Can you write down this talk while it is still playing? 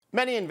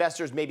Many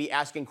investors may be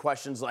asking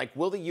questions like,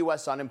 will the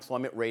U.S.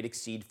 unemployment rate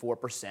exceed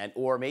 4%?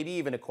 Or maybe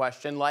even a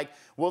question like,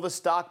 will the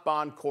stock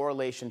bond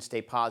correlation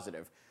stay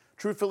positive?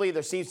 Truthfully,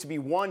 there seems to be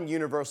one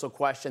universal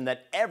question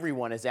that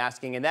everyone is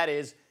asking, and that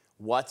is,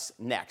 what's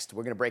next?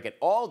 We're going to break it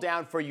all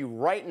down for you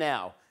right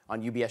now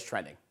on UBS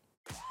Trending.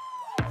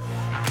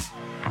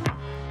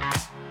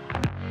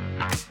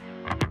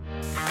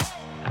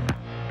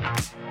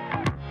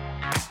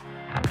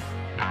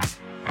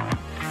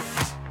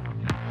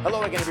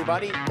 Hello again,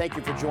 everybody. Thank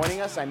you for joining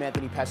us. I'm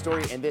Anthony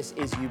Pastore, and this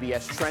is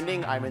UBS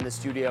Trending. I'm in the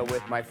studio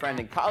with my friend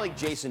and colleague,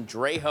 Jason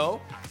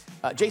Draho.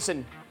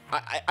 Jason,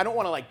 I don't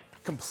want to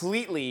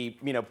completely,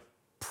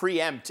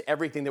 preempt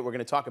everything that we're going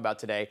to talk about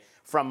today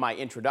from my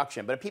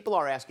introduction, but people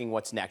are asking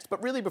what's next.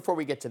 But really, before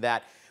we get to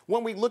that,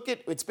 when we look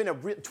at,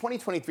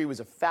 2023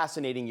 was a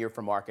fascinating year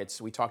for markets.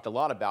 We talked a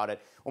lot about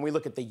it. When we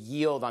look at the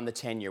yield on the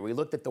 10-year, we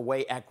looked at the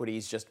way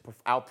equities just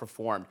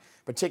outperformed,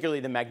 particularly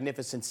the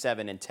Magnificent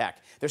Seven in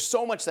tech. There's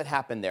so much that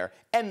happened there,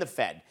 and the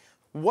Fed.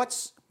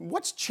 What's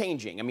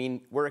changing? I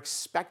mean, we're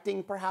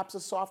expecting perhaps a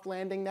soft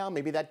landing now.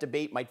 Maybe that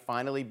debate might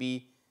finally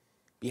be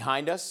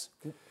behind us.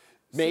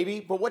 Maybe,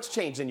 but what's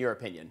changed in your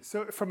opinion?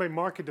 So from a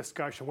market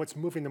discussion, what's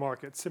moving the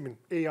markets? I mean,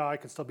 AI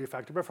can still be a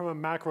factor, but from a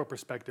macro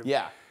perspective,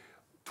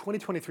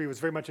 2023 was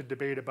very much a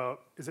debate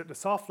about, is it a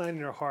soft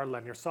landing or a hard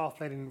landing, or soft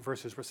landing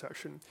versus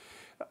recession?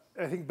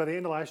 I think by the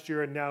end of last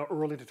year and now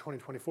early to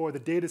 2024, the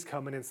data's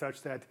coming in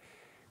such that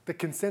the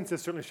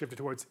consensus certainly shifted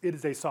towards it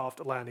is a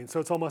soft landing. So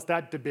it's almost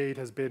that debate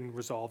has been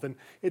resolved. And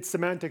it's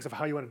semantics of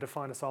how you want to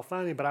define a soft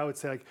landing, but I would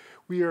say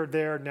we are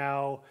there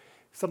now.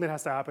 Something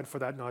has to happen for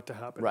that not to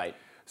happen. Right.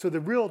 So the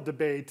real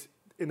debate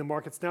in the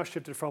market's now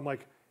shifted from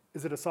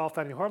is it a soft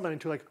landing, hard landing,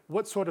 to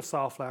what sort of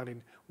soft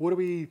landing? What are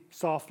we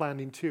soft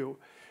landing to?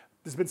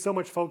 There's been so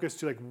much focus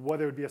to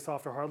whether it would be a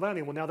soft or hard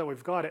landing. Well, now that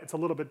we've got it, it's a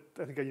little bit,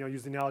 I think I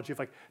use the analogy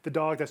of the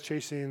dog that's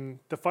chasing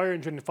the fire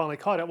engine and finally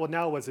caught it. Well,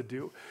 now what does it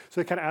do? So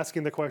they're kind of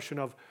asking the question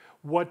of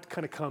what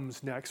kind of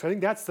comes next. So I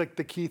think that's the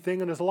key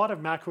thing. And there's a lot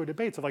of macro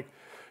debates of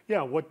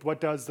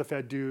what does the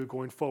Fed do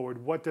going forward?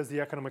 What does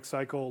the economic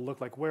cycle look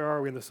like? Where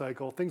are we in the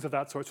cycle? Things of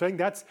that sort. So I think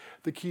that's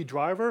the key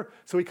driver.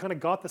 So we kind of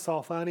got the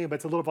soft landing, but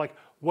it's a little bit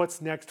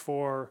what's next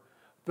for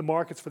the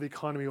markets, for the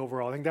economy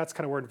overall. I think that's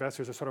kind of where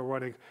investors are sort of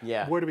running.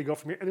 Yeah. Where do we go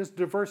from here? And there's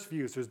diverse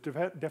views. There's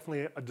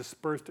definitely a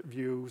dispersed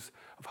views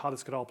of how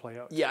this could all play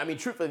out. Yeah, I mean,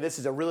 truthfully, this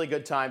is a really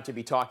good time to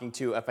be talking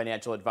to a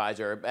financial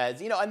advisor,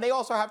 and they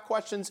also have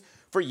questions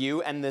for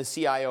you and the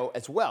CIO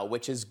as well,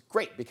 which is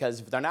great because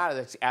if they're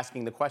not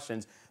asking the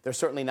questions, they're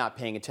certainly not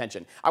paying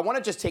attention. I want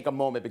to just take a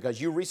moment because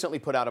you recently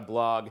put out a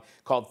blog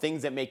called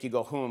Things That Make You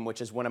Go Hum,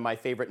 which is one of my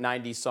favorite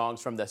 90s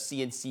songs from the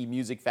CNC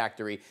Music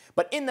Factory.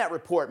 But in that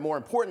report, more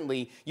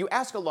importantly, you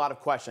ask a lot of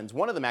questions.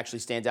 One of them actually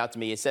stands out to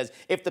me. It says,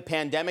 if the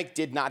pandemic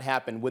did not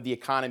happen, would the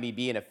economy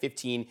be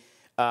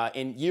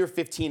in year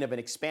 15 of an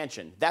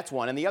expansion? That's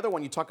one. And the other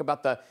one, you talk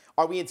about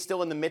are we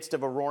still in the midst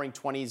of a roaring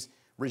 20s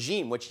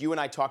regime, which you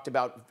and I talked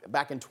about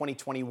back in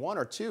 2021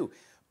 or two.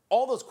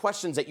 All those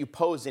questions that you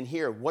posed in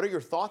here, what are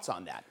your thoughts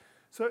on that?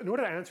 So in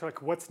order to answer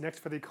what's next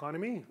for the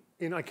economy,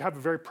 and have a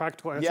very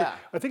practical answer, Yeah.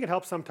 I think it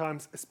helps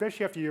sometimes,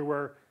 especially after a year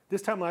where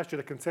this time last year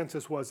the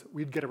consensus was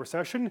we'd get a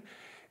recession,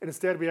 and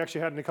instead we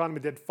actually had an economy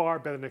that did far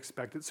better than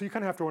expected. So you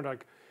kind of have to wonder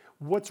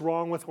what's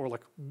wrong with, or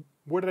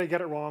where did I get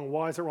it wrong?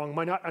 Why is it wrong? Am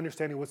I not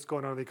understanding what's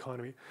going on in the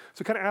economy?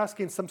 So kind of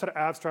asking some sort of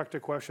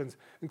abstracted questions,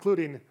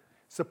 including,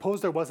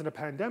 suppose there wasn't a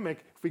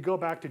pandemic. If we go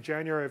back to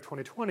January of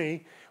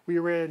 2020, we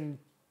were in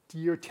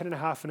year 10 and a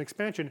half in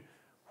expansion.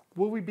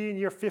 Will we be in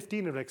year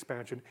 15 of an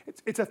expansion?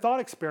 It's a thought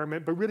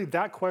experiment, but really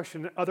that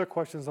question and other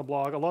questions on the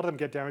blog, a lot of them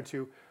get down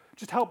to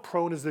just how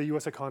prone is the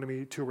U.S.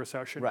 economy to a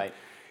recession? Right.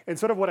 And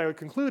sort of what I would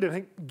conclude, I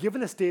think,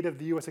 given the state of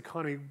the U.S.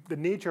 economy, the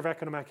nature of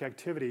economic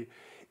activity,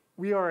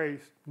 we are a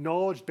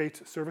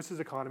knowledge-based services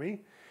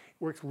economy.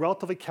 We're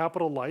relatively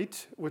capital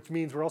light, which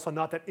means we're also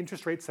not that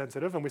interest rate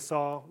sensitive. And we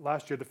saw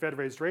last year the Fed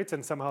raised rates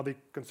and somehow the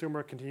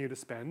consumer continued to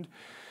spend.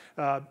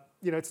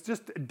 It's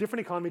just a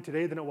different economy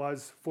today than it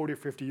was 40 or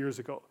 50 years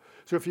ago.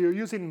 So if you're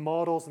using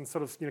models and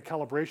sort of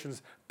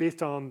calibrations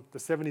based on the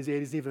 70s,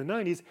 80s, even the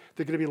 90s,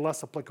 they're going to be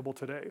less applicable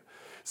today.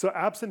 So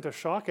absent a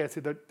shock, I'd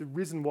say that the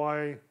reason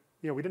why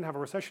we didn't have a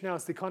recession now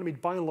is the economy,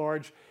 by and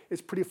large,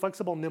 is pretty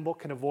flexible, nimble,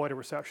 can avoid a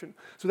recession.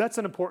 So that's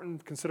an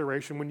important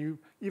consideration when you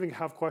even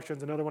have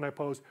questions. Another one I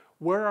pose,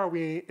 where are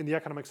we in the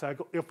economic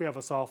cycle if we have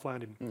a soft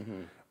landing?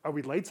 Mm-hmm. Are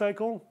we late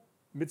cycle,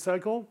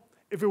 mid-cycle?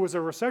 If it was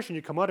a recession,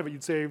 you come out of it,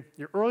 you'd say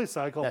you're early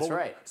cycle. That's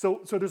right.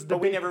 So there's But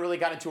we never really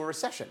got into a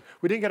recession.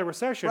 We didn't get a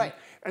recession. Right.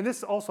 And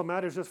this also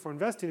matters just for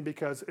investing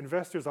because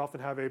investors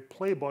often have a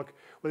playbook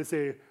where they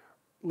say,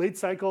 late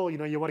cycle, you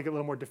want to get a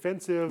little more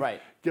defensive,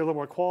 right, get a little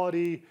more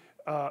quality.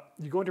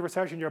 You go into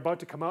recession, you're about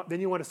to come out, then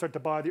you want to start to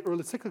buy the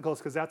early cyclicals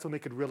because that's when they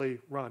could really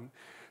run.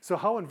 So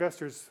how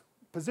investors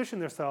position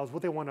themselves,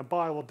 what they want to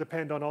buy will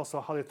depend on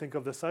also how they think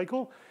of the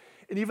cycle.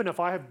 And even if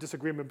I have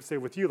disagreement, say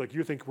with you,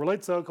 you think we're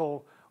late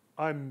cycle,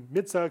 I'm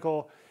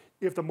mid-cycle,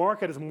 if the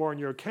market is more in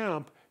your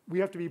camp, we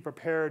have to be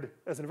prepared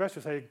as an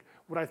investor to say,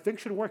 what I think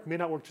should work may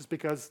not work just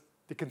because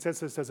the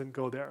consensus doesn't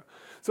go there.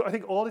 So I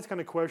think all these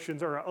kind of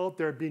questions are out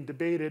there being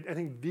debated. I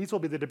think these will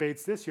be the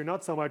debates this year,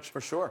 not so much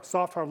for sure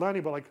soft hard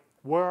landing, but like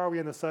where are we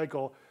in the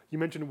cycle? You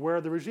mentioned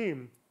where the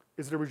regime.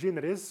 Is it a regime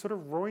that is sort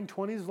of roaring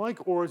 20s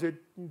like, or is it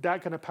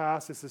that kind of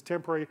pass? This is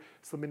temporary,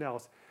 something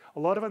else? A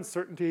lot of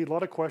uncertainty, a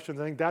lot of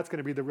questions. I think that's going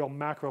to be the real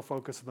macro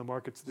focus of the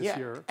markets this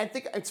year. And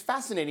it's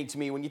fascinating to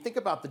me when you think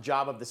about the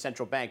job of the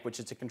central bank, which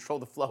is to control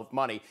the flow of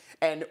money.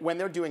 And when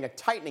they're doing a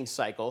tightening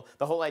cycle,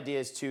 the whole idea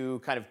is to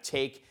kind of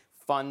take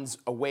funds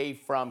away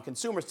from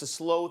consumers to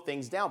slow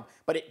things down.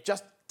 But it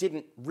just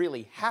didn't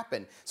really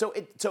happen. So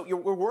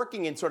we're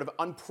working in sort of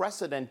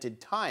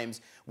unprecedented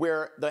times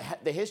where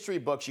the history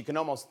books, you can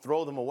almost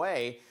throw them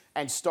away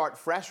and start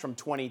fresh from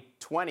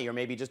 2020 or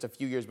maybe just a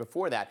few years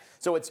before that.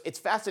 So it's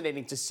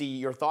fascinating to see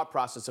your thought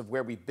process of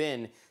where we've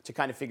been to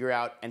kind of figure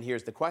out, and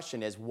here's the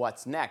question is,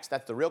 what's next?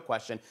 That's the real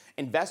question.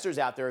 Investors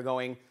out there are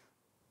going,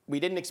 we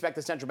didn't expect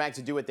the central bank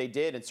to do what they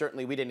did, and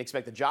certainly we didn't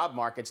expect the job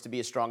markets to be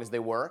as strong as they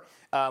were.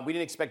 We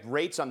didn't expect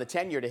rates on the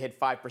 10-year to hit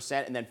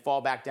 5% and then fall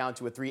back down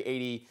to a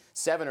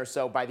 387 or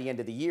so by the end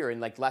of the year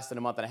in like less than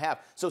a month and a half.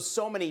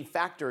 So many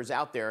factors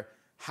out there.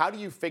 How do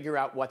you figure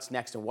out what's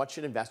next, and what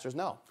should investors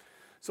know?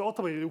 So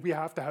ultimately, we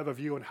have to have a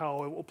view on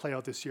how it will play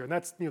out this year, and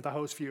that's the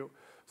house view.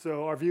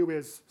 So our view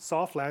is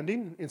soft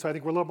landing, and so I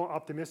think we're a little more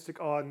optimistic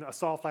on a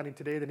soft landing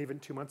today than even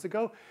 2 months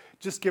ago,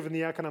 just given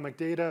the economic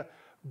data,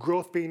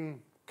 growth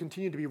being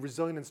continued to be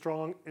resilient and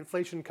strong,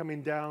 inflation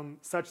coming down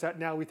such that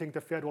now we think the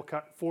Fed will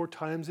cut 4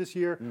 times this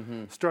year,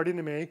 starting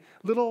in May. A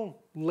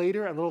little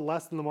later, a little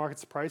less than the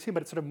market's pricing,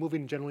 but it's sort of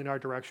moving generally in our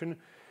direction.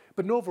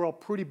 But an overall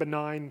pretty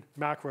benign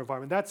macro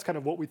environment. That's kind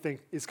of what we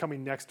think is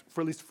coming next,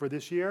 for at least for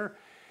this year.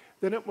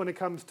 Then when it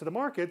comes to the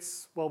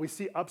markets, well, we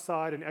see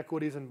upside in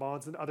equities and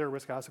bonds and other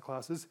risk asset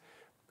classes.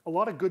 A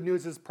lot of good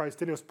news is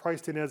priced in. It was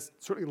priced in as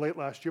certainly late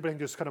last year, but I think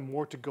there's kind of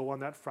more to go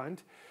on that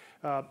front.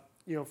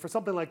 For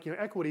something like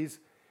equities,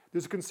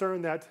 there's a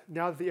concern that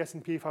now that the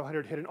S&P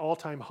 500 hit an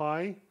all-time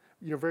high,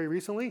 very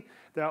recently,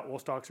 that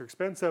stocks are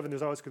expensive, and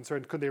there's always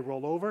concern, could they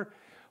roll over?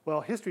 Well,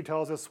 history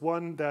tells us,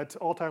 one, that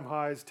all-time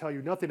highs tell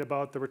you nothing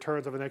about the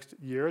returns of the next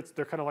year.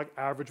 They're kind of like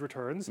average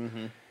returns.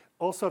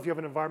 Also, if you have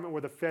an environment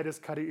where the Fed is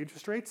cutting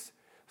interest rates,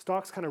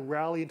 stocks kind of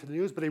rally into the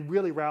news, but they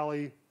really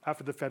rally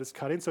after the Fed is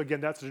cutting. So again,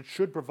 that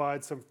should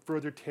provide some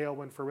further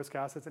tailwind for risk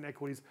assets and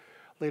equities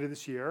later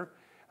this year.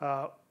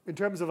 In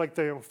terms of like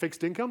the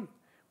fixed income,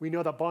 we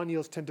know that bond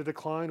yields tend to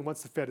decline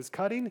once the Fed is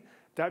cutting.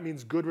 That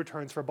means good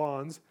returns for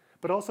bonds.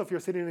 But also if you're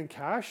sitting in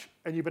cash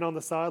and you've been on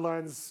the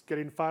sidelines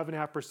getting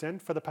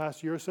 5.5% for the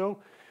past year or so,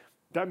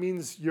 that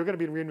means you're going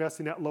to be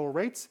reinvesting at lower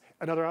rates,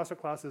 and other asset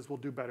classes will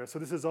do better. So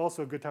this is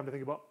also a good time to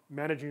think about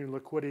managing your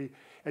liquidity,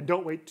 and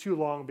don't wait too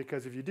long,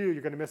 because if you do,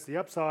 you're going to miss the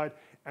upside,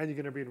 and you're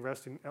going to be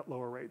investing at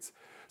lower rates.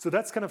 So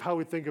that's kind of how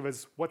we think of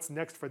as what's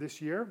next for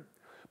this year.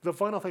 The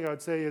final thing I would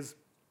say is,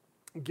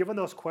 given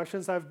those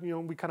questions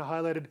we kind of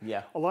highlighted,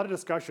 a lot of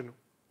discussion.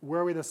 Where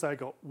are we in the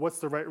cycle? What's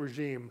the right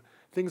regime?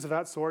 Things of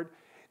that sort.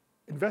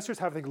 Investors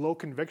have, I think, low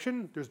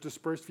conviction. There's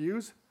dispersed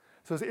views.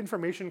 So as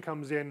information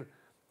comes in,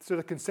 so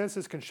the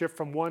consensus can shift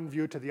from one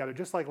view to the other.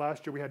 Just like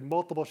last year, we had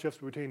multiple shifts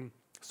between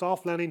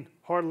soft landing,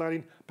 hard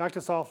landing, back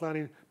to soft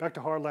landing, back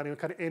to hard landing. We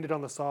kind of ended on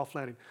the soft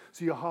landing.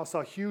 So you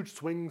saw huge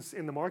swings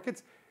in the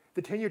markets.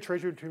 The 10-year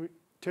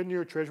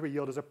treasury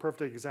yield is a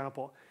perfect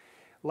example.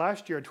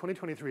 Last year, in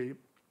 2023,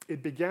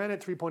 it began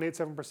at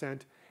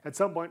 3.87%, at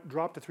some point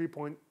dropped to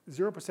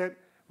 3.0%,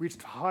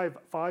 reached high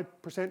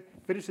 5%,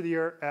 finished the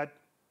year at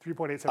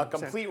 3.87%. A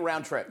complete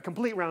round trip.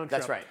 Complete round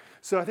trip. That's right.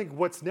 So I think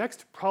what's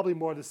next, probably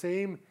more of the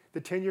same. The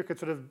 10-year could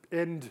sort of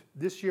end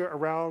this year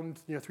around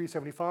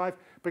 3.75,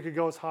 but it could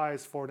go as high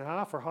as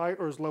 4.5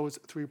 or as low as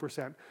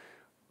 3%.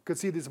 Could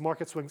see these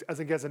market swings as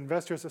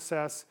investors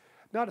assess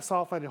not a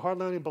soft landing, hard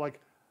landing, but like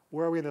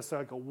where are we in the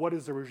cycle? What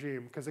is the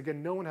regime? Because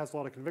again, no one has a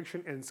lot of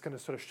conviction, and it's going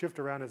to sort of shift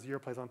around as the year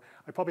plays on.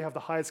 I probably have the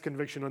highest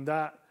conviction on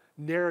that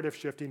narrative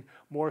shifting,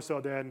 more so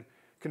than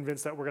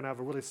convinced that we're going to have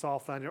a really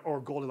soft landing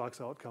or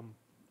Goldilocks outcome.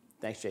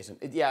 Thanks, Jason.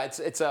 Yeah,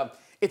 it's a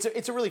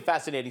really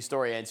fascinating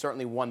story, and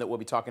certainly one that we'll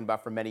be talking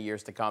about for many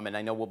years to come. And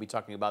I know we'll be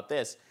talking about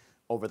this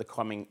over the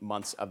coming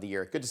months of the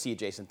year. Good to see you,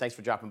 Jason. Thanks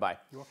for dropping by.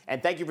 You're welcome.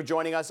 And thank you for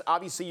joining us.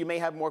 Obviously, you may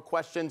have more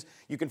questions.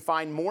 You can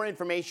find more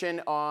information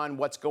on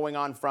what's going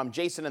on from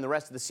Jason and the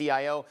rest of the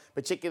CIO,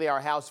 particularly our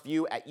house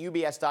view, at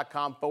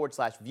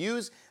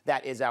ubs.com/views.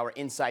 That is our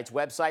Insights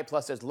website.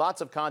 Plus, there's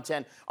lots of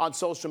content on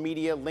social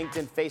media,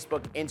 LinkedIn,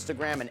 Facebook,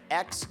 Instagram, and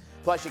X.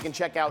 Plus, you can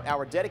check out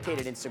our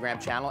dedicated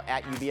Instagram channel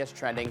at UBS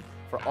Trending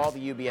for all the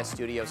UBS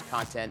Studios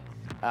content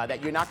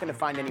that you're not going to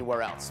find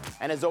anywhere else.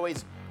 And as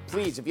always,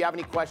 please, if you have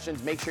any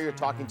questions, make sure you're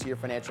talking to your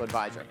financial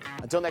advisor.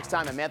 Until next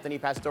time, I'm Anthony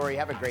Pastore.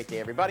 Have a great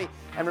day, everybody.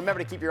 And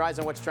remember to keep your eyes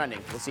on what's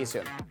trending. We'll see you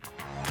soon.